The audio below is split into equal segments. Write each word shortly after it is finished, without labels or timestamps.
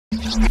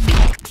Hey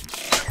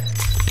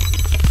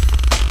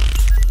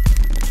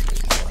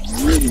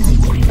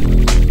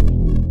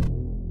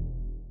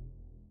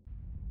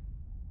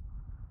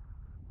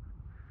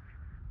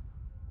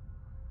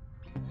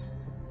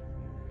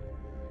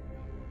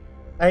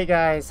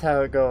guys,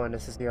 how it going?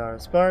 This is the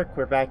Spark.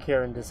 We're back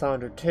here in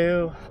Dishonored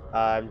II.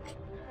 I'm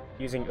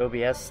using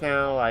OBS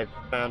now. I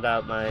found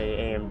out my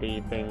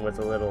AMD thing was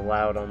a little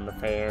loud on the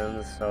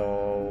fans,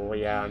 so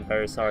yeah, I'm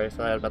very sorry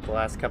for that about the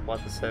last couple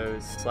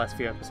episodes. The last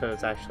few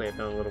episodes actually have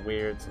been a little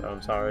weird, so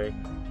I'm sorry.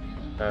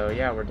 So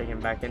yeah, we're digging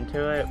back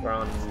into it. We're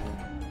on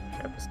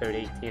episode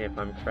 18 if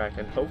I'm correct,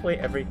 and hopefully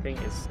everything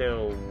is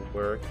still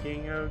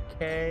working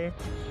okay.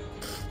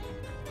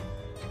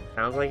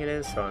 Sounds like it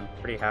is, so I'm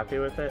pretty happy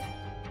with it.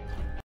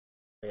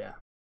 Yeah.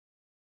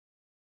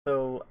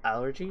 So,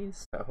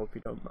 allergies, I hope you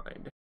don't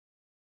mind.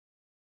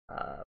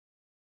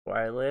 Where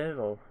I live,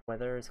 the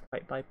weather is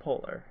quite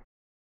bipolar.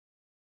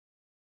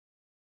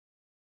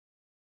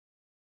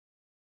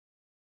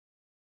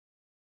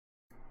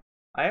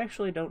 I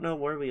actually don't know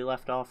where we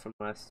left off from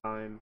last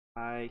time.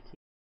 I keep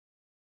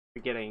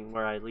forgetting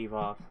where I leave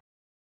off.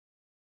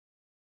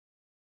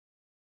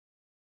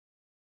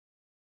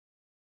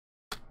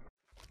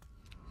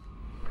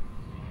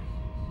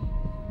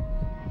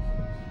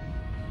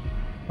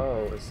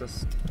 Oh, is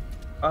this...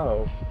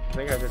 Oh, I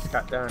think I just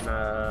got done,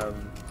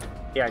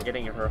 yeah,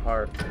 getting her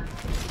heart.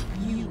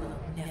 You will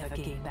never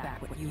gain back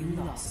what you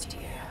lost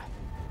here.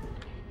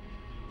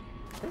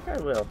 I think I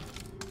will.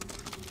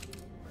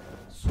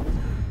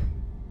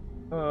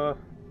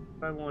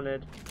 I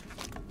wanted...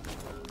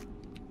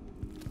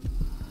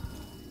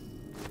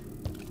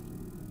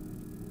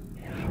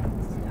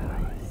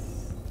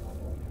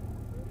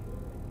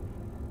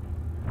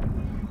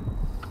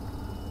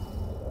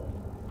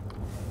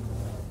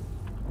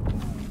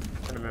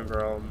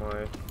 remember all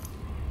my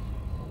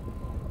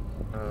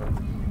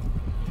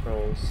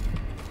roles.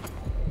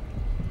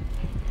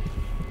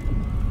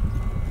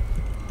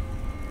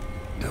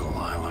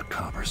 Delilah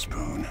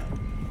Copperspoon.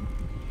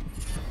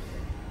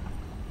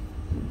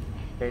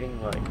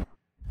 Fading light.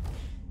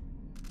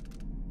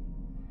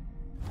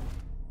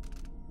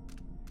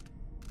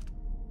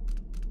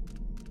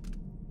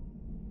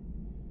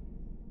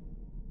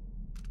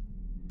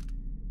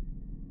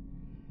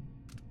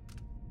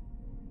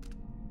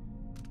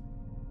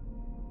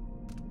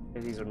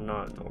 These are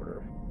not in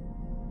order.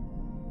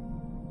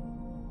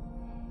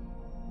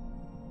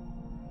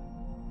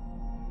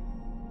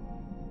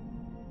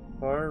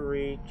 Far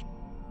reach.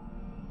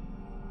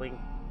 Blink.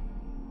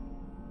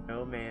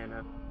 No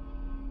mana.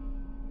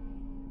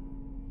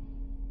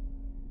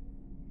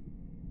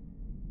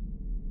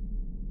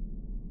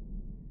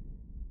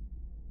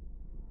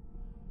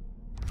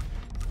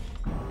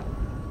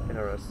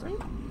 Interesting.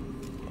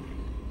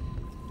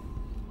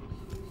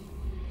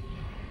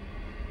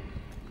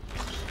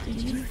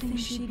 Did you think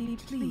she'd be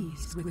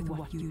pleased with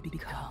what you'd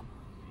become?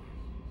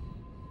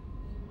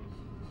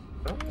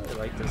 I don't really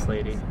like this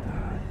lady.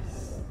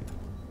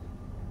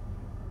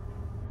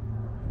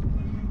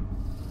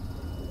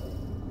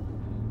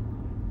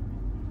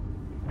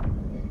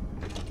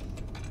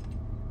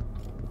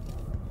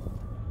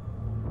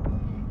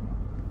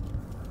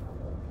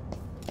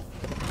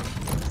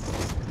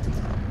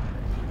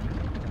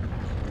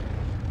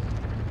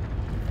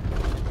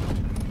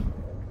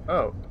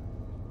 Oh.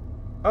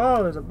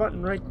 Oh, there's a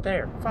button right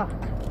there. Fuck.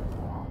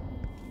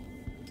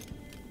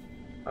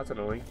 That's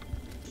annoying.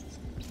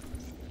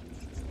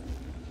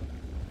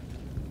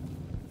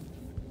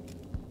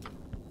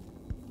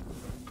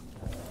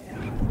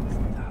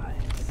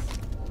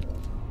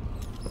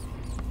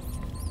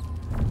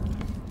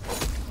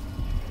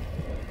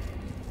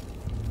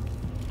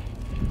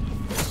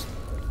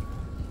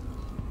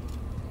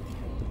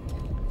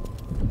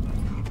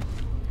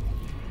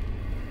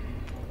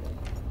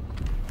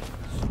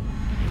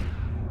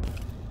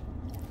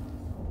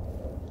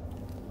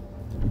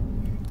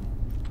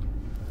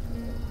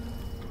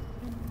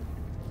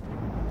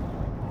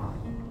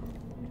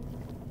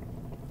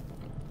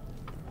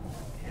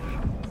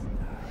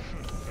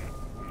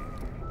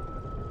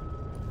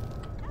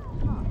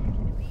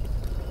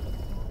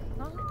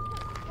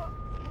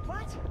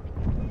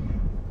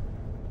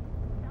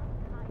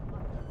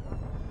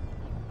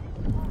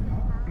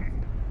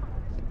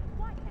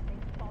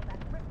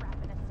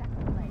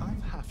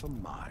 A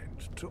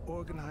mind to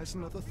organize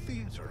another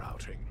theater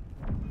outing.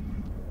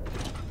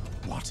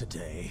 What a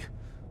day.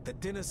 The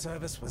dinner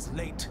service was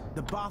late.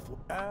 The bath...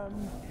 I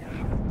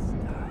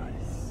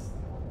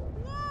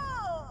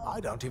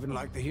don't even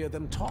like to hear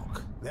them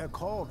talk. They're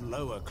called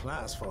lower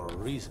class for a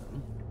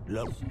reason.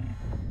 Low.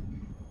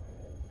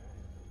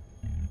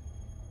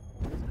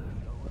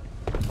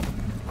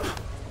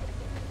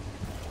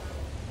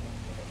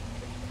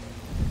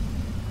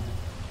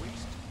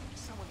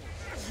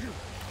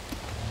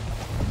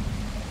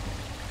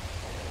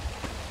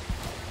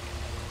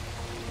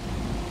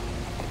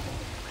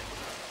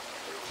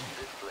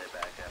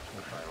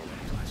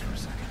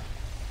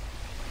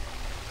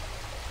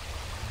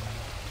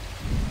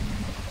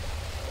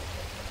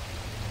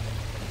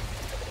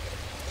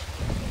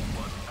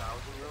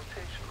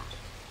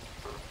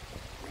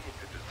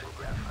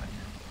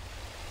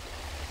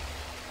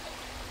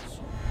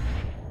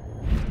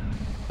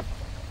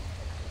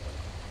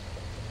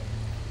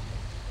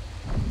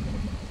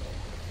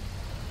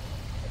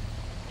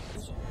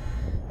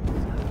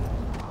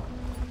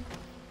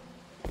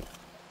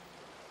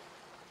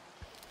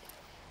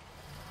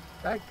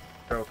 that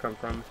girl come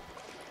from?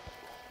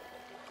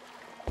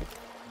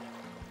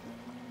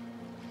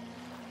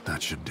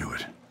 That should do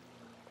it.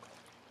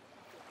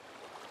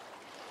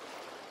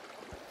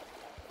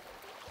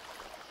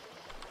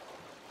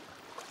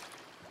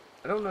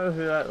 I don't know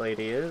who that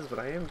lady is, but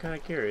I am kind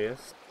of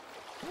curious.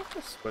 Can I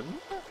just swim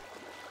there?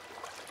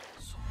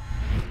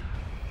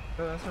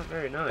 Oh, that's not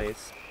very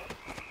nice.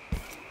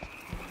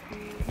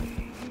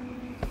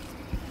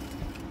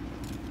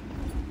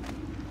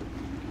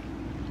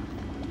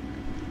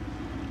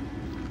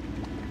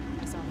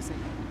 I saw the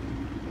signal.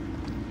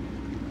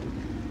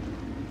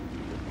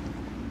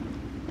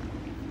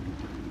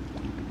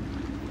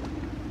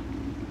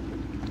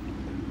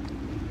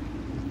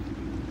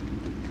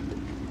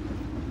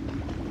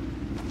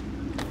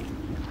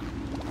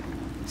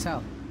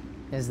 So,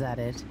 is that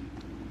it?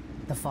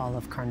 The fall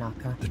of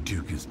Karnaca? The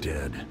Duke is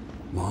dead.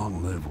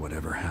 Long live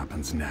whatever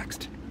happens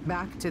next.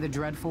 Back to the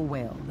dreadful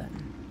whale,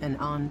 then, and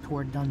on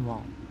toward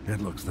Dunwall.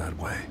 It looks that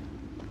way.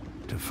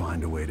 To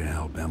find a way to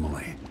help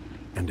Emily,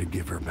 and to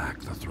give her back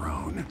the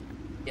throne.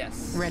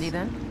 Yes. Ready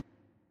then?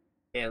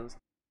 Yeah, let's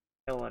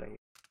get out of here.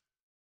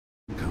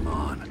 Come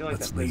on, like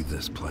let's that leave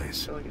place- this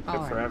place. I feel like it All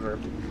took right. forever.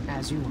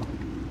 As you will.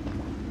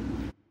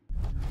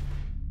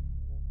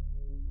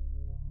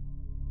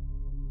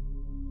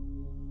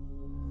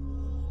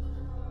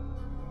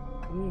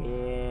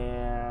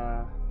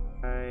 Yeah,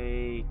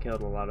 I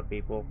killed a lot of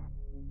people.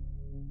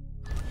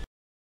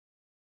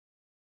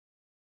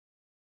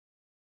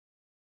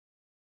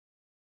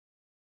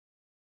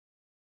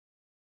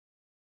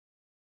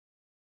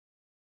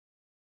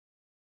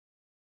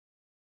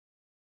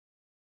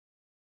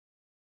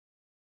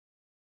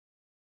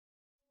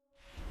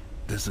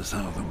 This is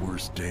how the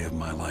worst day of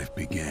my life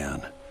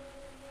began.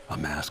 A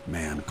masked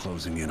man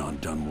closing in on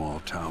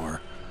Dunwall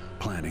Tower,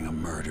 planning a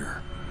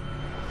murder.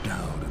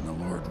 Dowd and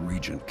the Lord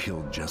Regent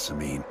killed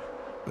Jessamine,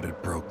 but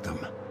it broke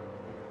them.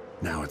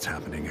 Now it's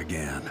happening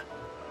again.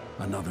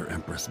 Another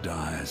Empress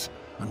dies,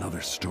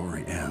 another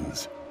story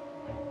ends.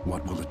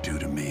 What will it do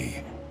to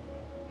me?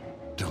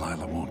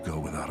 Delilah won't go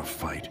without a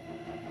fight.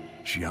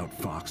 She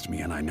outfoxed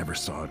me and I never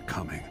saw it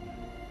coming.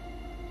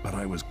 But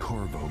I was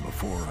Corvo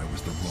before I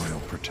was the Royal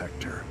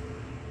Protector.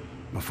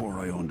 Before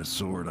I owned a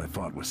sword, I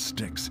fought with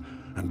sticks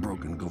and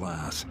broken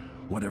glass,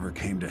 whatever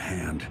came to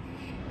hand.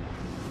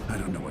 I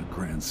don't know what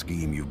grand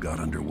scheme you've got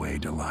underway,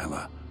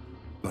 Delilah,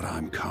 but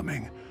I'm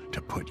coming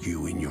to put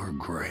you in your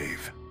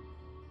grave.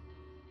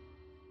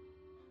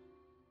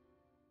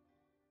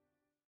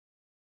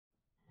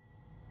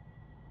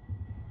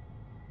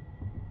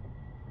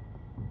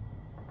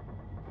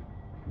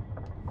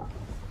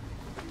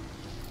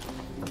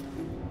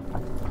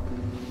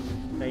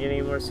 Can I get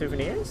any more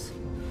souvenirs?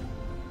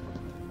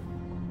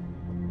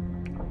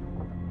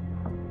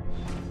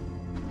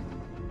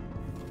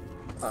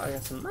 Oh, I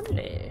got some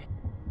money.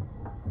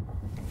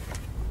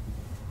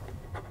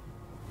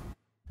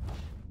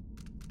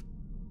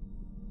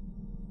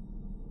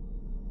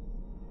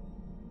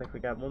 Like we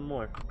got one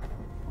more.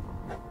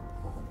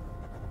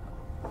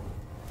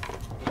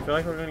 I feel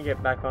like we're gonna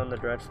get back on the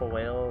Dreadful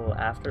Whale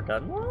after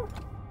Dunwall?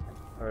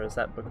 Or is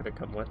that book gonna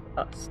come with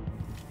us?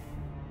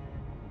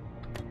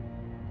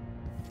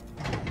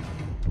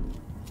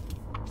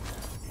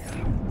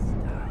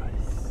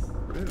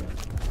 Rude.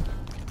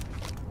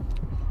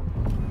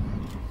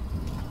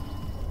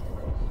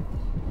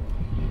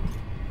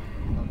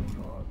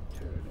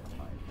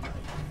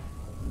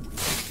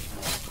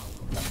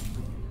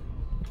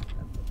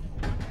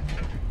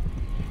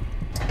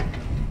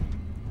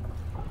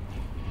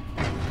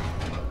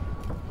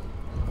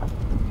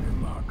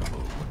 Remarkable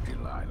what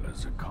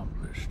Delilah's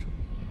accomplished.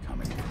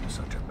 Coming from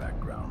such a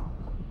background.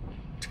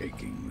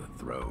 Taking the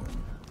throne.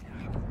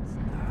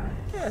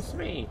 Yes,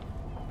 me.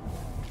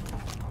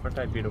 Aren't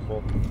I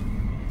beautiful?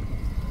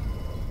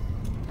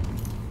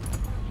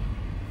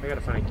 I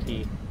gotta find a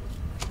key.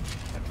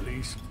 At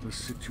least the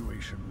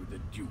situation with the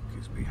Duke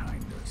is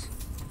behind us.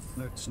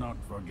 Let's not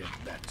forget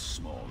that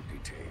small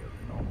detail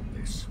in all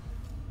this.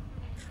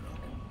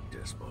 Drunken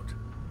despot.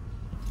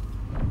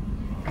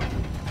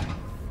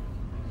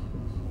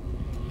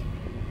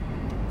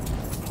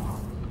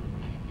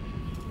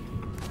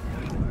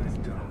 I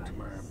doubt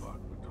my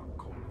apartment on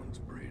Coleman's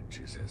Bridge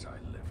is as I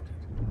left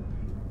it.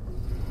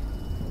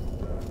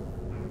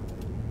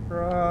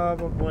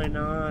 Probably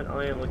not.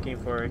 I am looking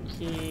for a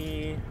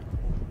key.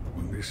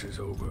 When this is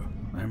over,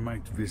 I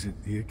might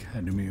visit the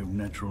Academy of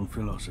Natural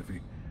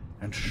Philosophy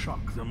and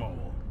shock them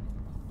all.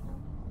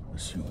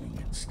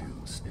 Assuming it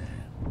still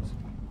stands.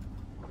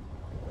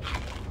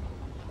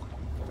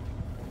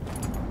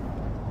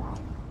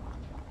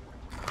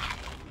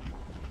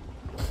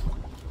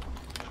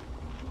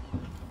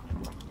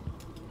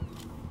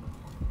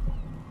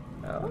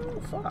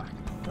 Oh, fuck.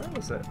 Where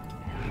was it?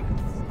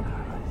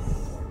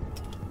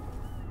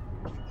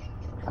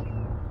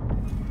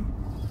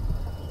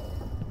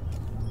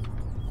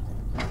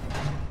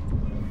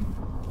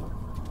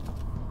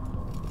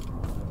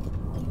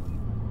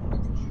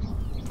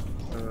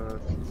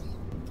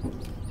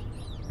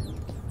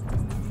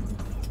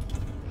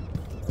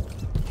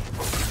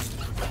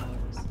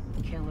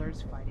 Killers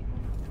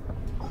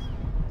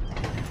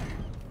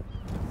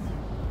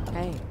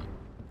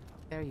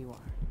there you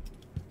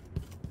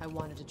are. I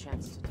wanted a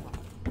chance to talk.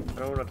 I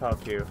don't want to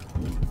talk to you.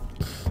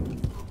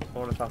 I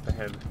want to talk to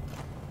him.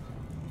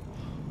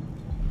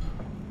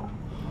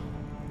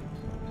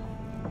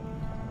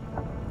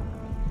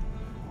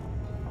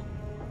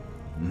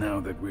 Now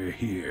that we're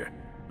here,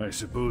 I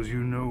suppose you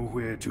know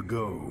where to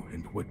go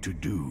and what to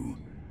do.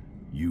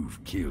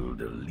 You've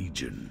killed a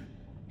legion.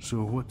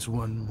 So what's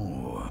one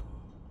more?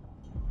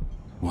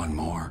 One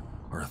more,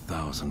 or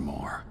 1,000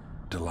 more.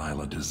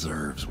 Delilah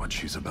deserves what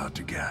she's about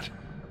to get.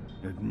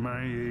 At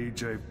my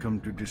age, I've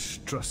come to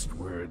distrust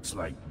words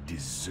like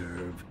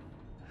deserve.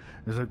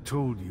 As I've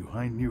told you,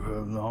 I knew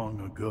her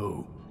long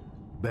ago.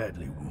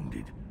 Badly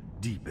wounded,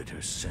 deep at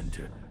her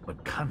center,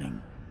 but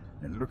cunning,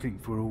 and looking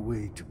for a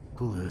way to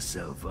pull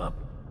herself up.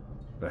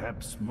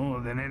 Perhaps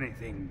more than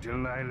anything,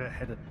 Delilah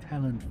had a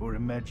talent for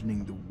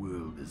imagining the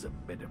world as a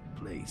better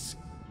place.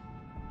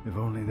 If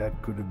only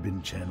that could have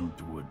been channeled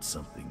towards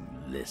something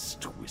less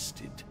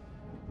twisted.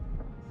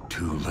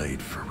 Too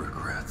late for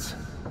regrets.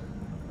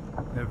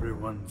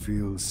 Everyone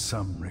feels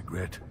some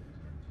regret,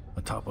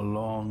 atop a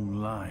long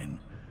line.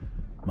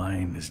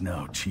 Mine is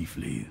now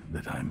chiefly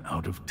that I'm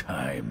out of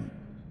time.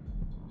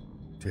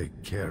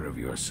 Take care of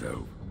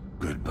yourself.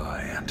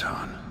 Goodbye,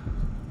 Anton.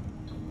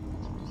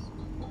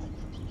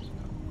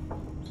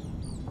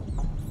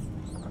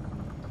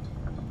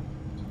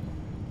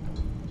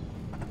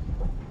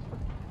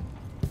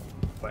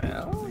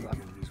 Well,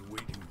 Megan is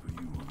waiting for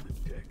you on the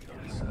deck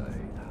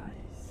outside.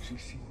 She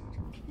seemed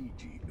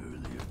cagey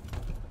earlier.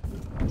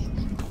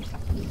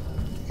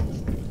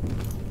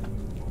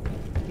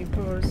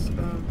 looking for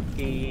some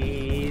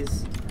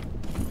keys.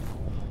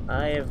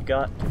 I have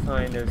got to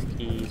find those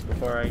keys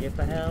before I get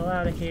the hell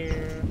out of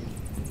here.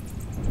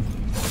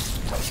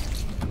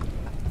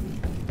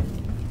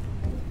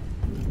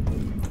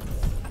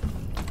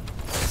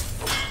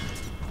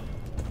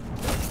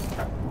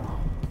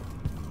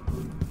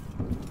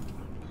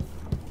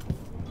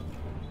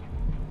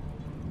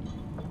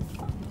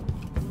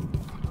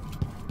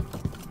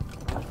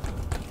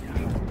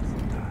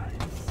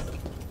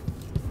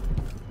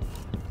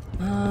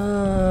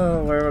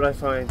 Where would I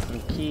find some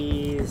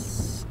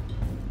keys?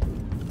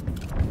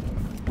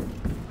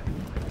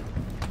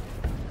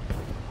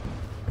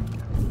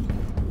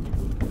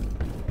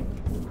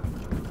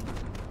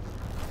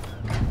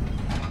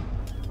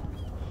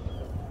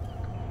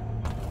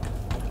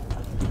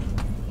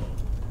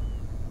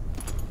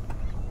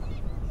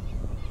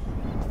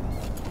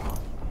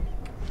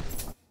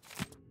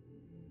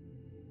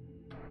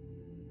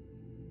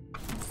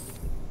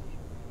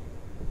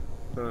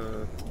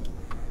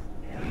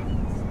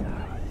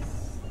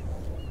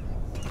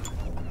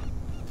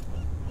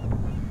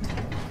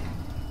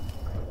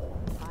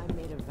 I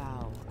made a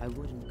vow I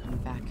wouldn't come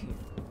back here.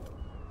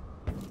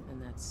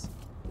 And that's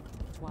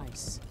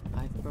twice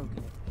I've broken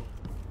it.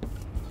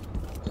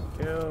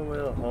 You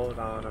will hold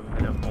on a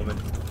minute,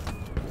 moment.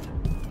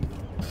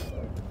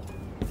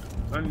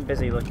 I'm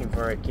busy looking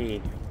for a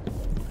key.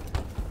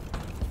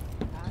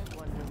 I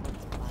wonder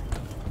what's like.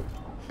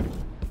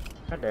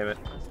 God damn it.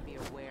 Must be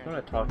aware I'm gonna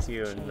that talk things to you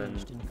have and then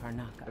changed in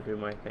Karnaca. I'll do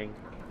my thing.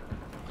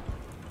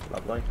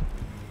 Lovely.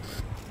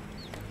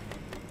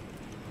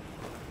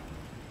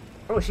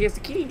 Oh, she has the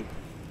key!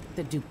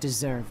 The Duke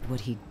deserved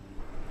what he...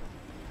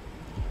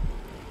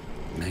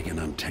 Megan,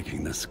 I'm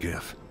taking the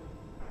skiff.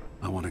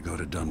 I want to go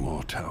to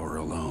Dunwall Tower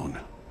alone.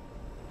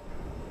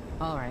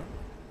 All right.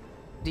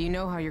 Do you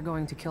know how you're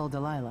going to kill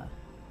Delilah?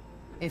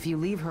 If you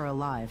leave her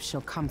alive,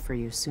 she'll come for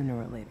you sooner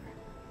or later.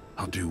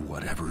 I'll do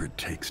whatever it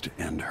takes to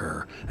end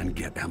her and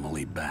get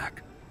Emily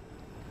back.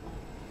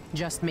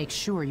 Just make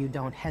sure you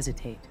don't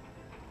hesitate.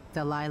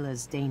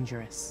 Delilah's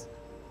dangerous.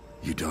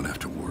 You don't have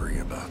to worry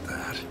about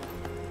that.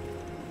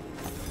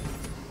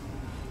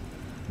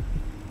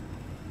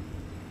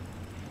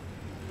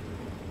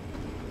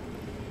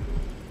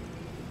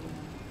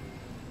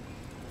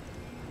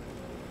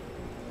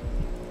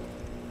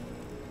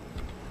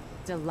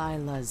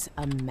 Delilah's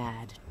a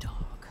mad dog.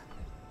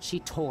 She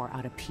tore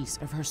out a piece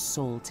of her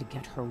soul to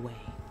get her way.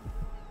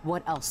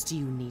 What else do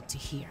you need to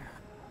hear?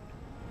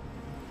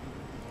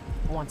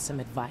 Want some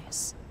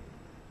advice?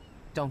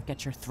 Don't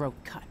get your throat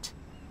cut.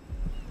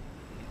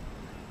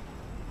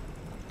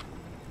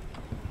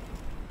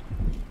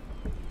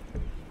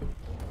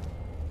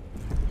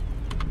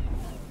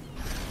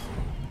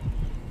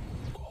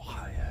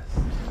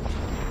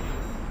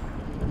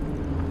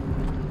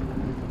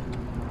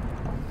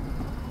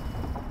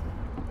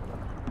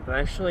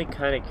 I'm actually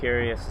kind of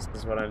curious if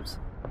this is what I'm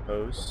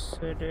supposed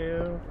to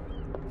do.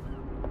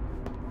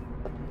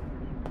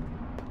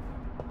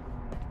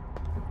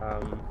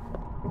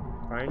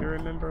 Trying to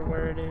remember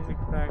where it is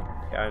exactly.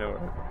 Yeah, I know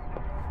where.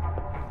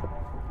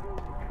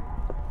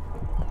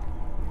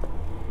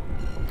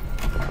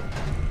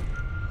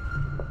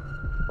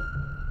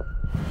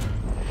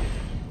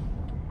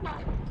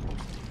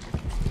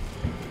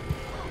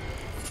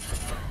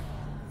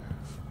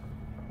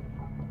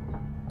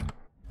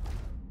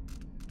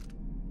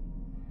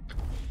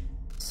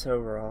 So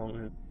wrong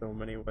in so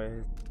many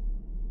ways.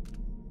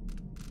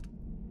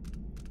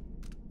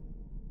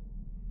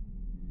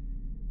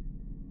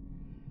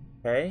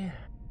 Okay.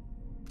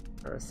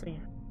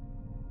 Interesting.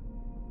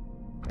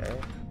 Okay.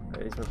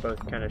 These were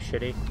both kind of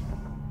shitty.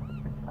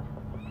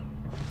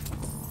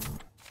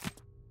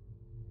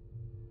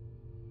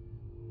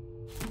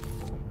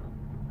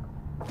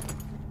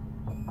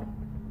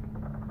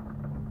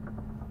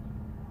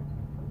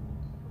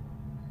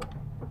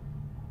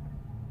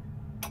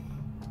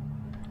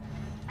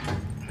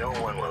 No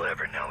one will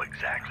ever know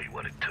exactly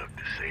what it took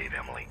to save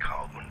Emily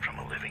Caldwin from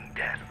a living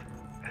death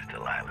as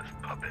Delilah's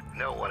puppet.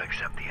 No one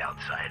except the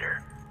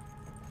outsider,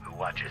 who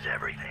watches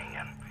everything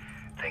and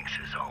thinks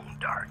his own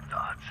dark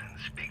thoughts and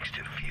speaks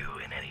to few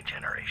in any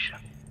generation.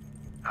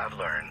 I've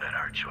learned that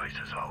our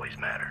choices always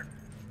matter.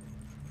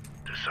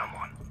 To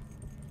someone.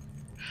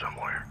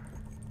 Somewhere.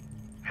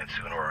 And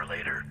sooner or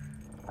later,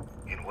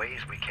 in ways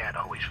we can't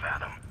always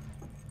fathom,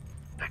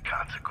 the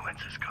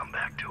consequences come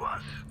back to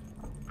us.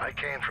 I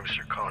came from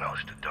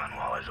Serkonos to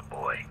Dunwall as a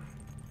boy.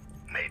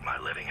 Made my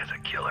living as a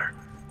killer.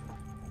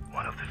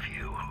 One of the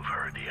few who've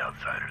heard the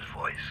outsider's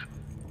voice.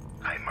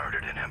 I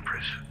murdered an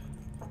empress,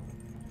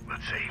 but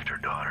saved her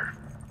daughter,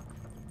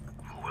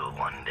 who will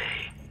one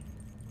day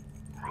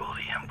rule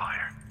the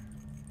Empire.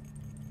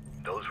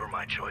 Those were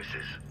my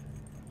choices.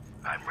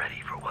 I'm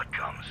ready for what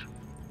comes.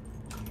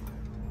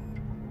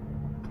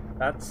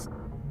 That's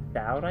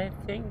Dowd, I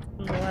think,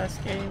 from the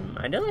last game.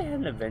 I know they had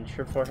an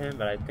adventure for him,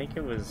 but I think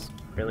it was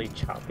really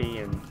choppy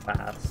and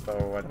fast,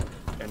 so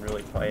I didn't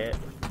really play it.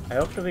 I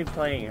hope to be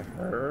playing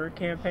her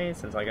campaign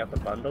since I got the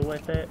bundle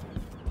with it.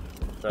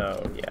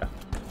 So, yeah.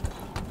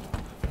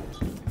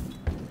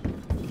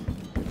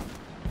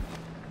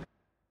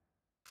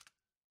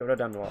 Go to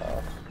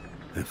Dunwall.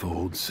 If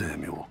old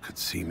Samuel could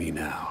see me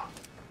now.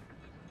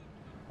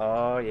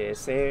 Oh, yeah,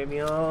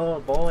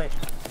 Samuel, boy.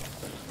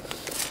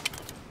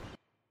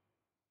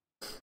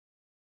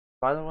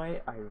 By the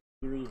way, I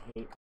really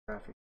hate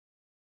graphics.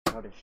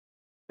 How to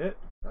shit.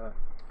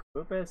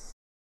 Whoopus.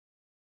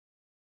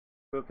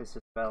 Whoopus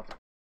just fell.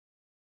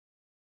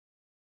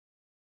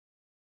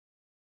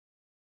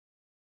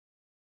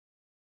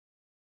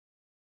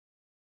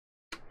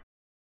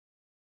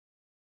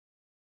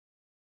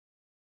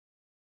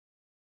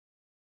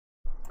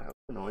 That was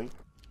annoying.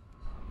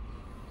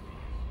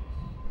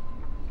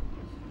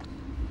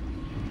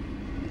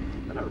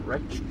 What a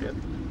wreck ship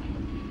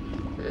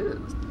it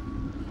is.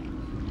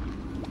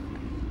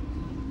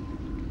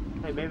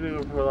 Hey, maybe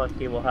if we're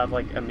lucky, we'll have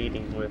like a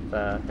meeting with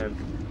him.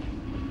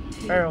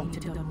 Farrell.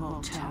 Take me to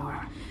Dunwall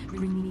Tower.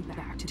 Bring me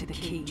back to the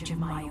cage of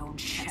my own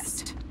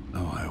chest.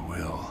 Oh, I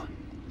will.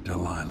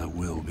 Delilah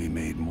will be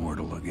made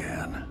mortal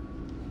again.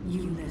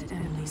 You let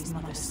Emily's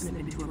mother slip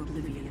into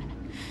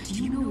oblivion. Do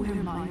you know where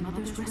my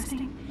mother's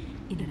resting?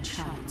 In a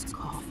child's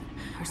coffin,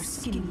 her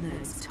skinny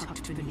legs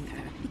tucked beneath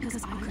her,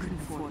 because I couldn't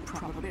afford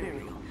proper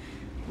burial,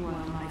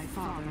 while my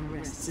father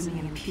rests in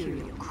the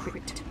Imperial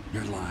crypt.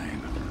 You're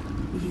lying.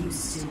 You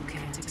still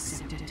can't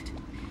accept it.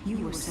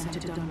 You were sent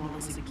to Dunwall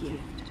as a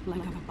gift,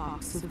 like a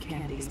box of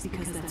candies,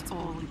 because that's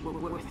all you were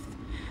worth.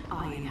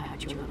 I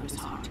inhabit your mother's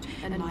heart,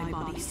 and my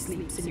body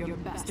sleeps in your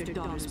bastard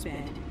daughter's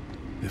bed.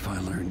 If I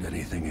learned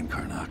anything in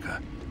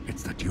Karnaca,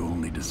 it's that you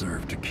only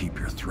deserve to keep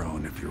your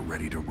throne if you're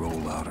ready to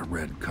roll out a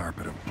red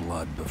carpet of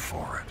blood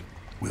before it.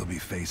 We'll be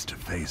face to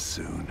face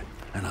soon,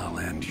 and I'll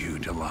end you,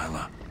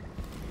 Delilah.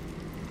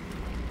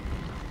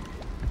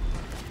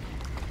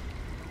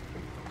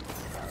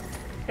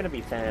 It's gonna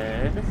be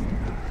fun.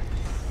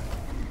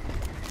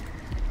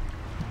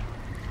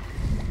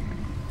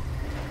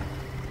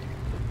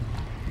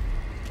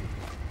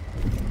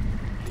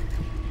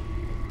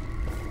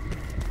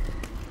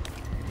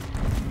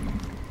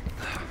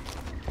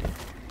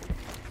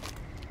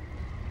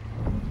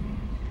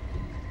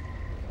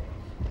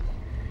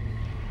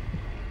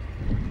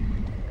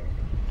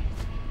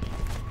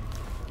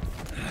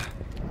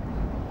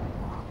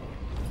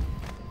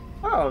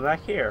 Oh,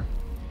 back here.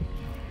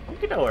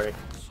 You don't worry.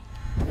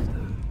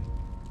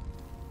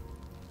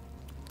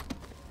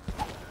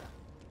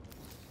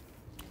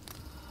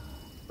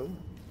 Oh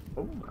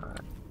my.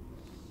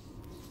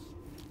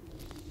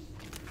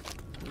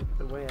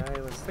 The way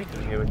I was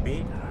thinking it would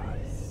be.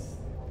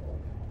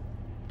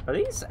 Are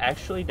these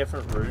actually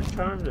different rune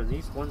charms, or are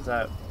these ones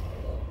that...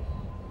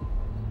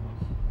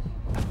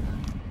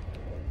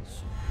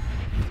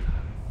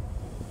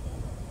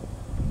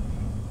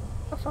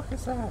 What the fuck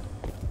is that?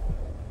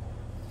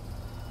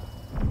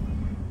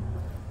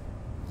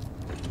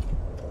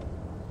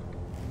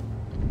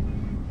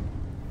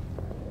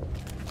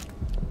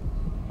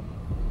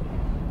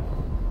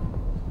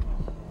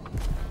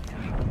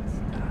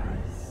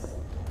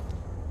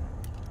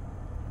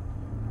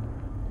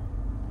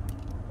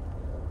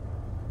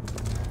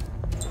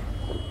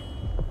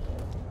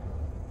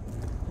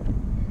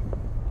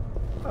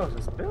 Oh, it's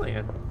a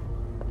civilian.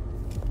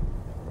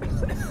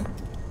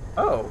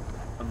 Oh,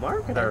 a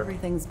marketer.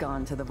 Everything's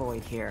gone to the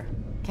void here.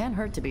 Can't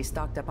hurt to be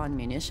stocked up on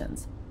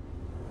munitions.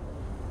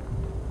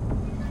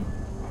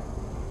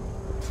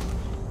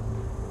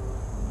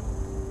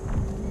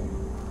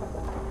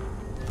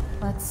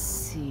 Let's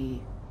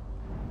see.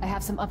 I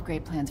have some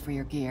upgrade plans for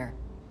your gear.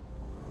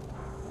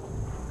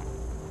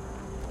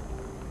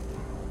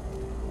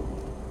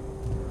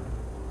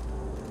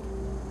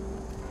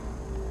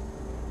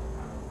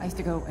 I used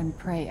to go and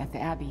pray at the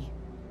Abbey,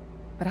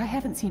 but I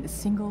haven't seen a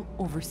single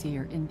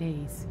overseer in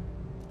days.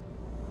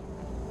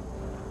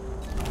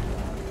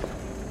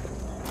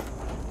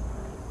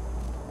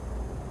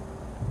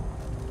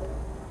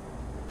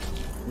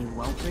 You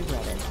won't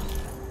regret it.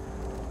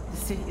 The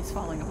city is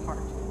falling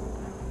apart.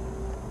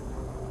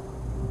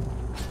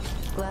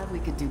 Glad we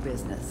could do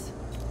business.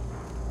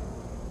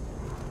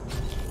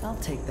 I'll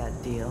take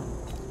that deal.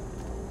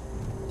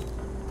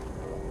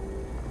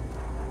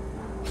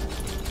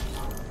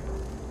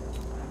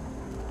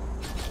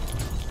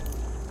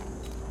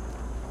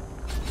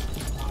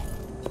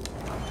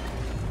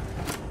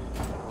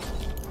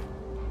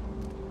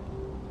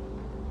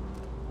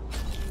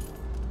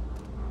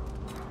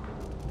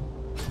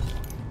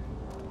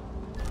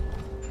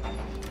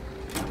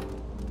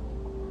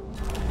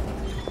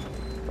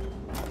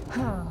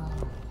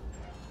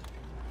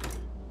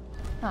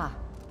 Ah,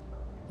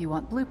 you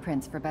want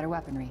blueprints for better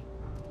weaponry.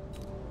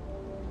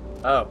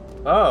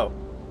 Oh,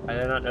 I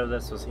did not know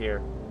this was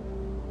here.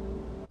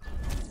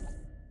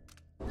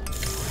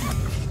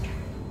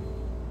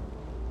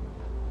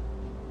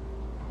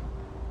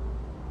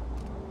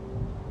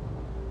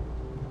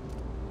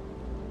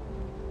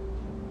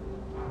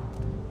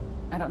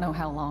 I don't know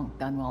how long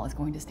Dunwall is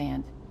going to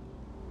stand.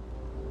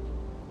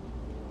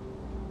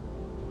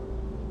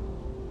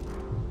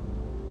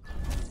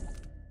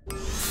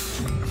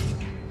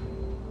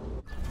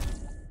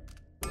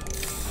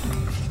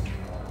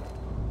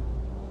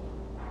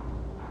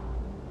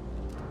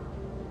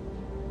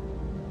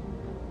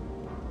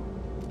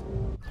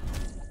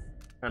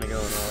 Kind of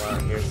going all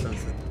out here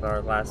since it's our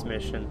last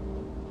mission.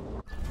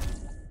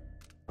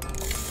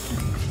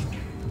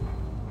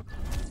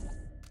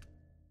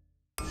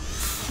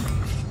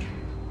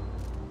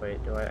 Wait,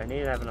 I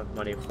need to have enough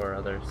money for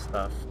other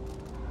stuff.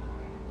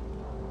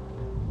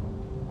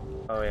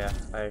 Oh yeah,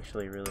 I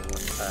actually really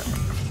want that.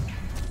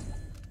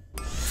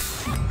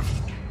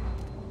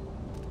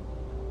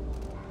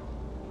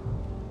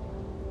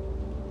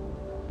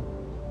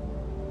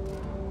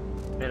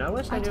 Man, I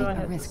wish I knew take I a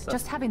had risk stuff.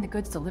 just having the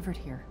goods delivered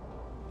here.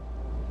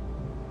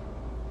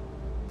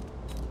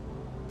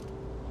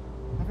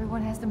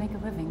 Everyone has to make a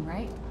living,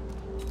 right?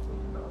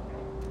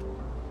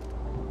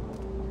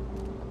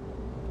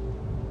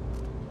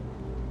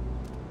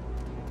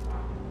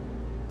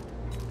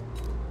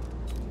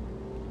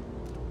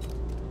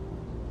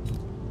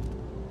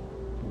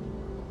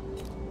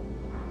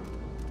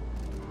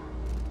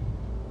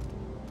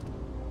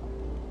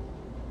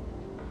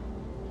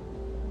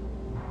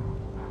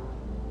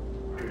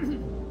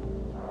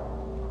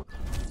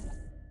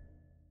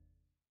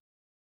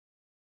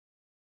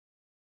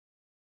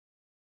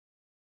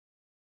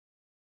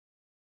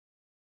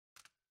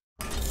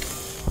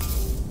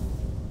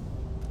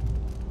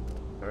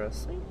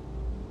 Interesting.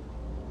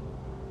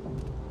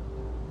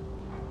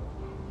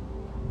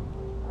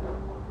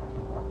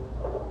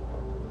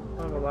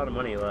 I have a lot of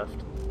money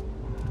left.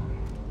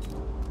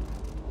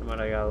 But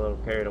I got a little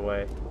carried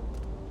away.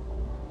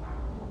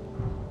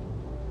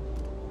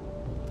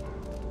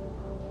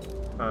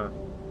 Huh.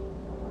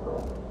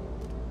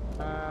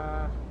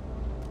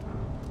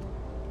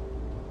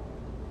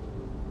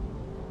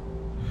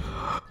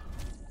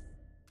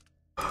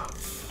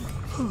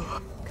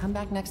 Come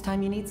back next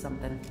time you need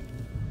something.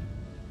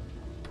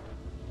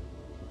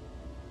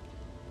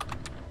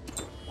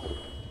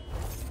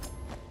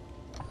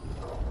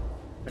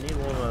 I need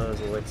one of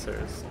those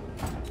elixirs.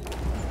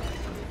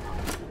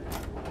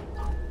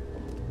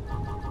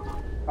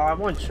 Oh, I'm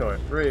one short.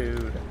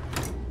 Rude.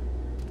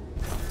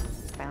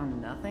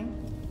 Found nothing?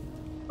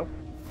 Oh,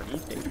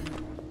 easy.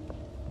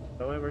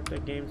 Do I ever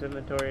check games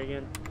inventory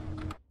again?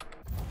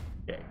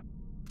 Okay.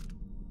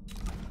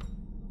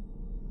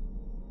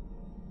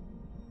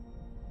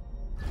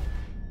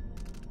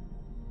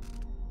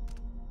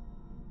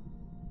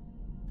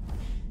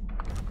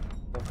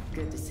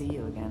 Good to see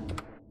you again.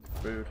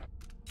 Rude.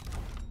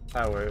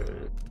 Power.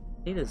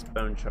 Need his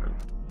bone charm.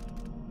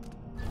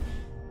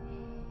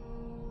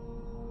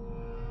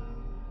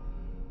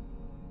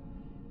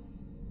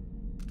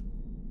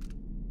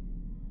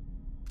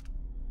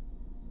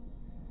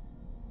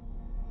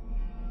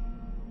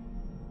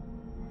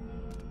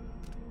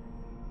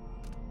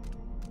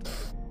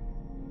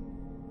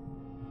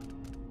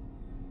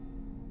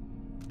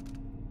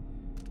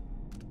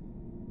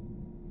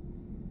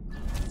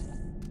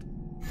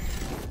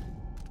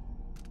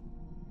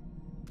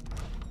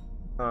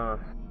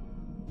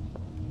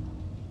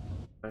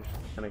 I'm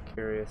just kind of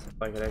curious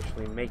if I could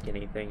actually make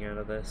anything out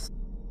of this.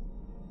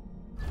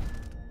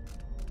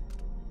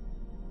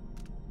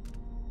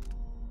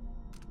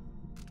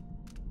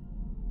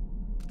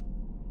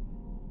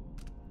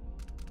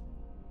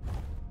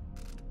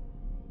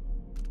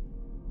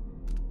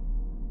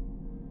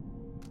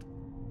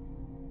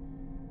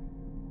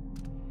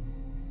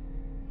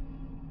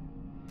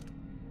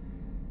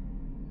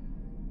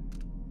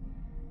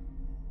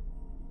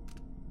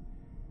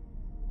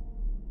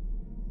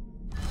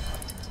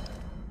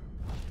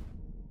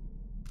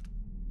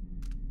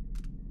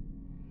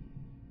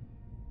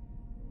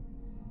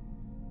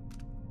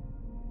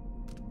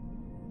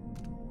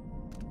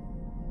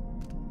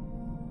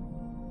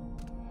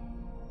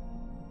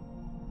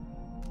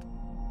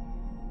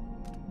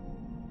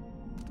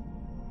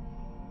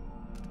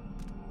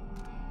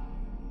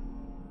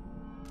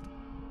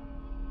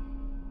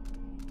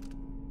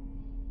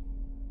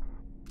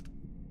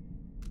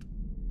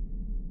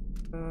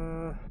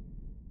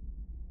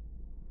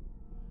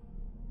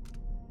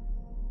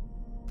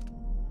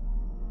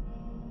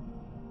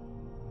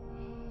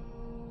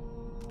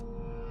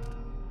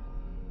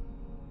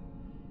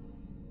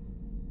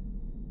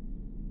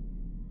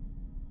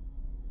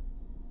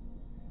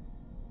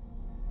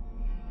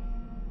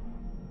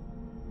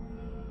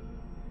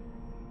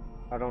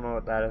 I don't know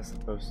what that is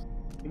supposed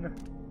to be.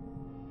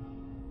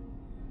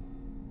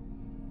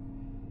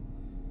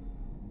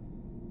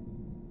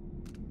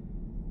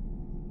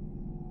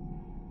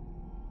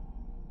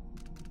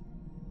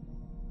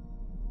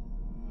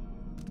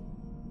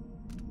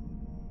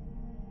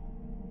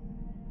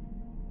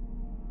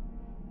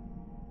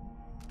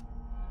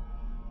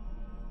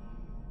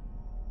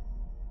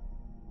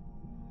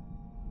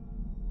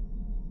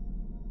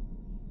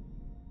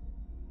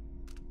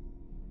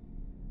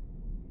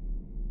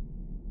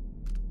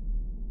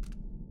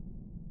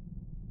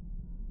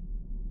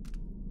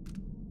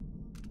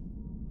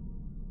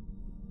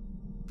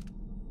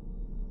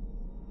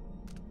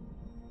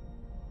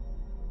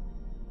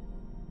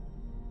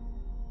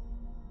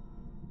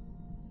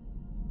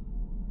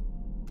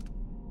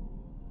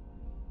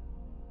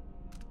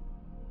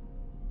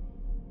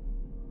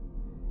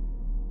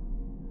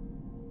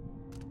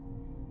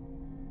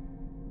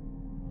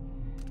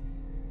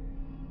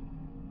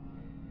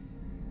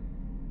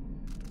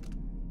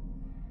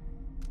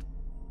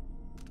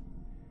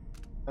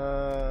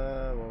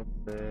 Won't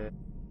fit.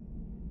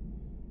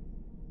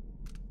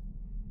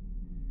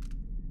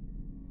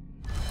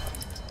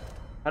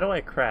 How do I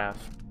craft?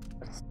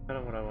 That's kind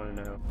of what I want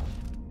to know.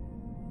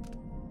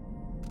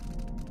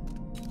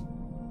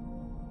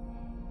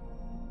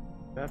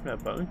 I have no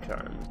bone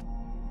charms.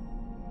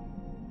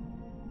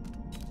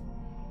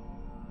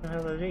 What the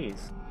hell are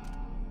these?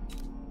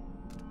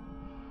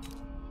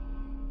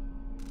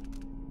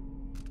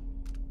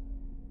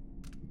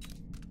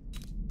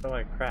 How do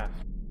I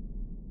craft?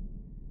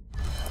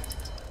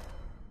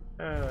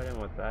 Oh, I didn't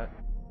want that.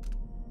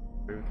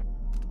 Rude.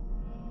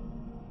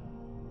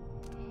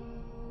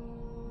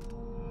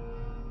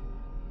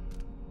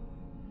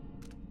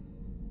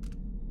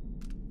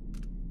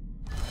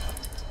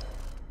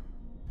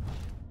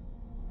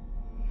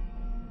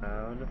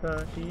 How the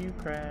fuck do you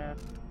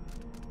craft?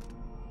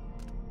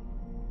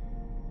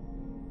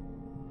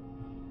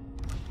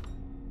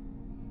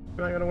 I'm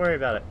not gonna worry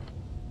about it.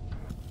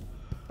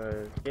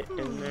 So get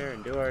in there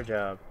and do our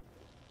job.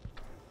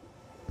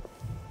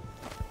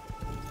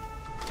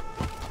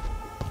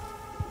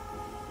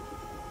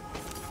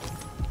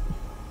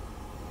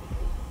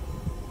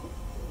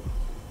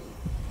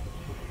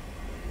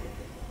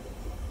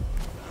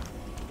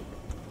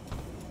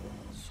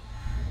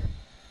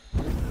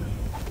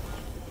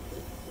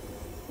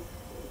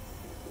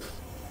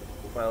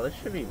 Well, this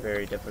should be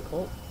very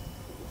difficult.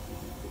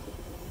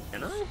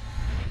 Can I?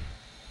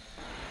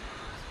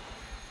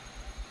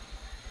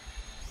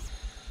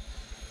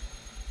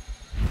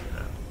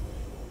 No.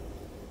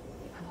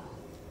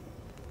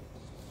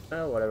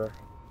 Oh, whatever.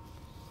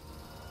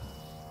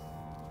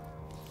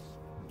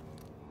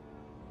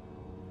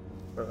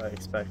 What do I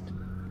expect?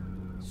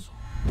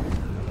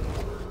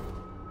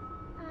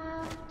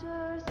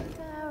 After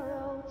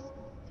sparrows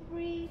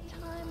 3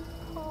 times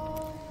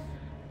call,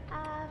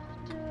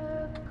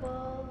 after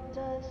gold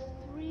dust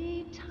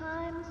 3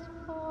 times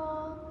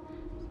fall,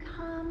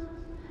 come,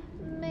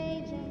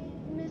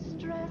 maiden,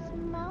 mistress,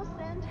 mouse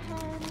and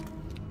hen,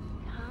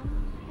 come,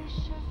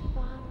 fisher,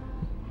 farmer,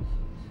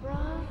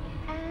 frog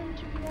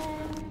and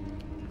wren.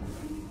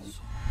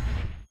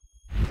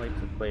 Like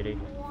this lady.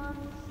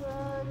 Once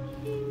a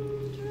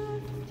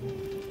kingdom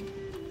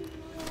deep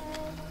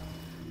red,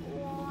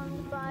 worn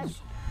by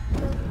the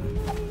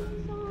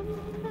flames on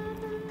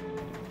feathered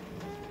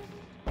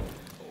bed,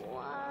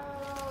 while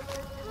all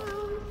the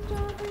town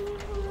starving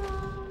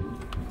around,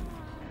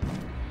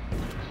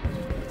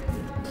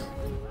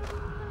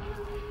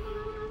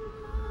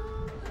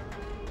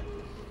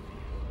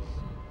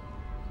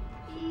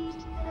 eat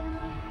them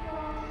of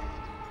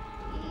frost,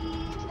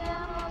 eat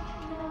them of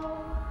snow,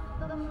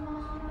 the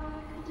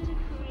monarch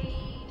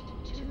decreed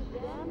to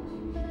them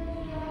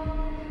below.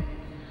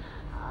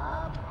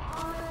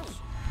 Upon a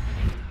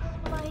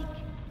spike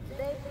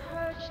they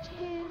perched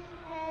his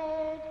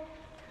head,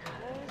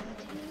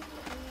 cursed his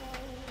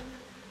name,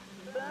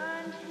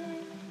 burned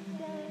his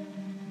dead.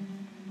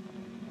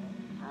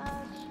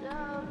 Hush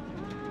up,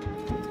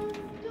 Brian,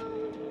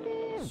 don't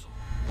fear.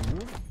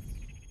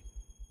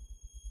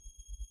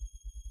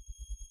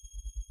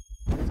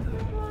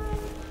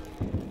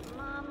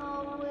 Mama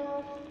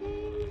will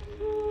sing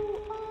through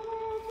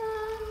all the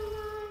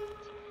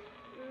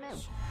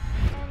night,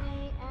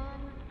 many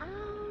an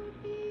hour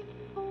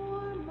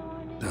before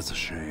morning. That's a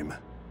shame.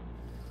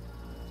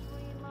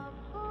 Dream of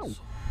hope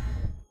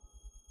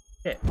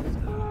Shit.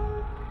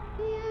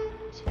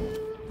 yet to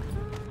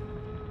come.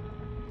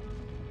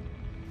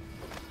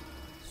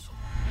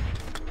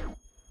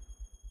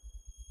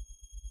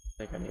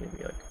 I think I need to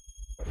be like.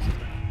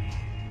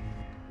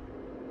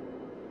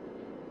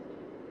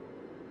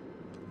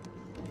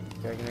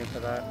 Do I get any for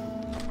that?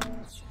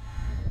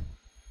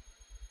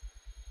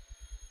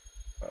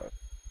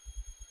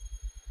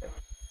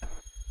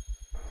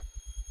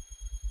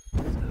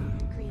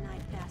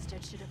 Green-eyed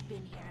bastard should have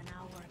been here an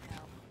hour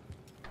ago.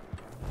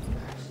 He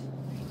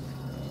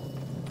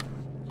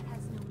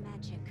has no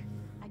magic.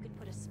 I could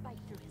put a spike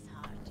through his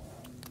heart.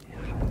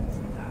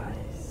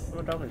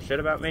 Someone talking shit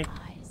about me?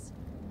 Eyes.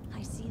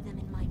 I see them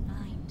in my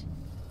mind.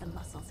 The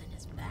muscles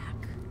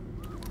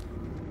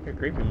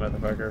creepy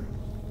motherfucker.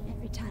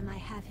 Every time I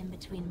have him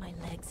between my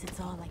legs,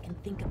 it's all I can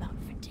think about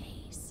for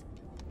days.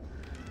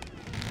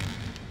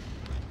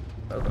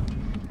 Hold on.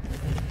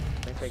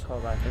 I think they call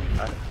that in.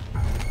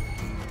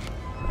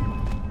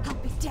 I'll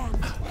be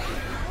damned.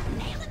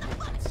 Nail in the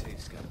butt.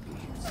 Safe's gotta be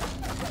here.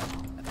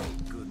 I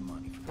paid good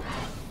money for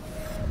that.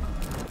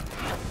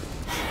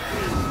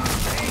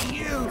 Hey,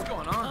 you! What's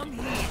going on? I'm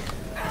here.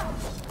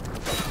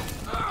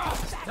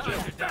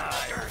 Time to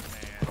die, man.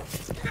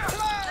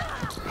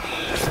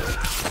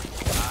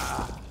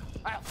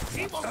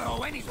 He won't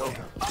go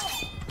anywhere.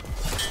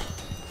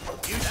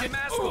 You should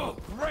mask him.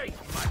 Great.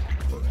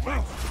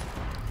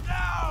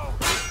 No!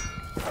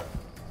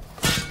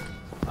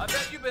 I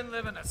bet you've been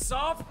living a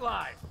soft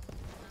life.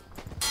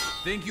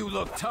 Think you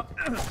look tough?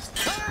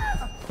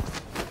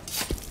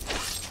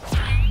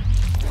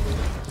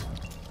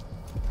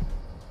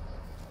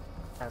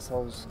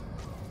 Assholes.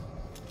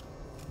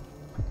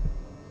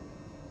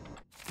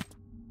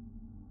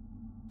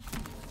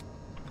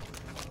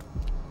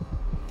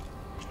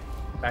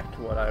 Back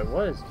to what I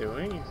was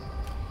doing.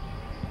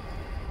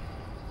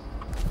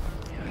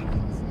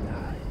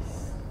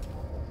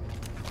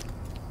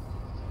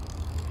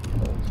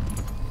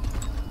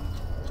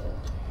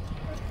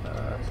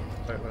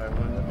 What I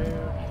wanted to do.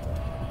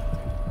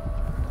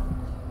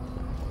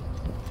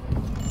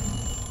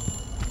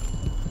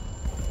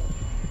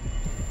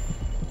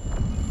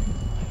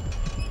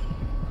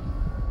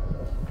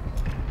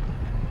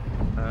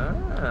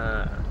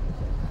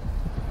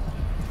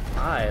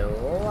 I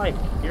like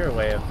your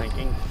way of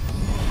thinking.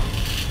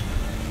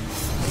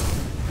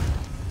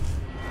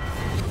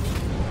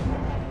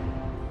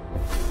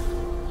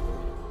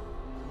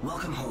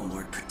 Welcome home,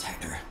 Lord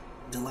Protector.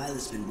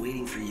 Delilah's been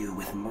waiting for you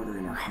with murder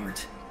in her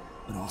heart,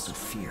 but also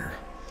fear.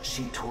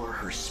 She tore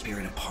her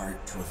spirit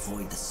apart to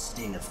avoid the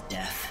sting of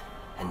death,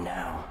 and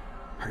now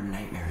her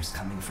nightmare is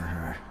coming for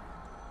her.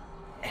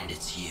 And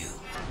it's you.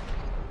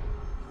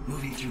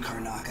 Moving through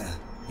Karnaca,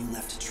 you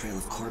left a trail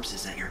of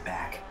corpses at your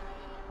back.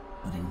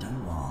 But in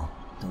Dunwall,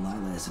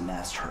 Delilah has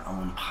amassed her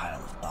own pile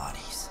of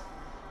bodies.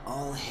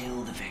 All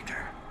hail the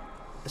victor,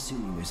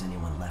 assuming there's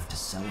anyone left to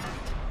celebrate.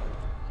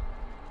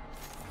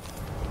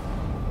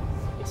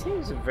 He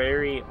seems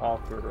very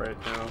awkward right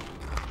now.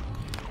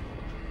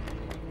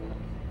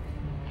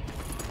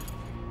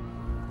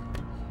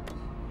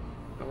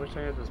 I wish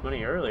I had this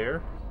money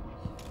earlier.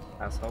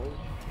 Asshole.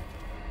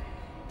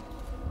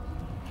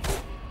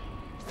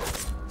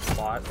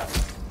 What?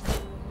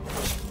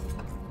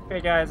 Okay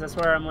guys, that's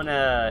where I'm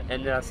gonna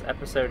end this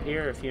episode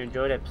here. If you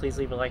enjoyed it, please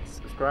leave a like and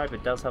subscribe.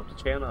 It does help the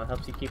channel. It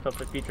helps you keep up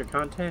with future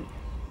content.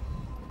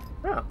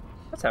 Oh,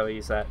 that's how we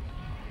use that.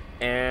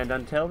 And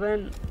until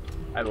then,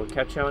 I will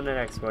catch you on the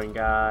next one,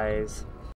 guys.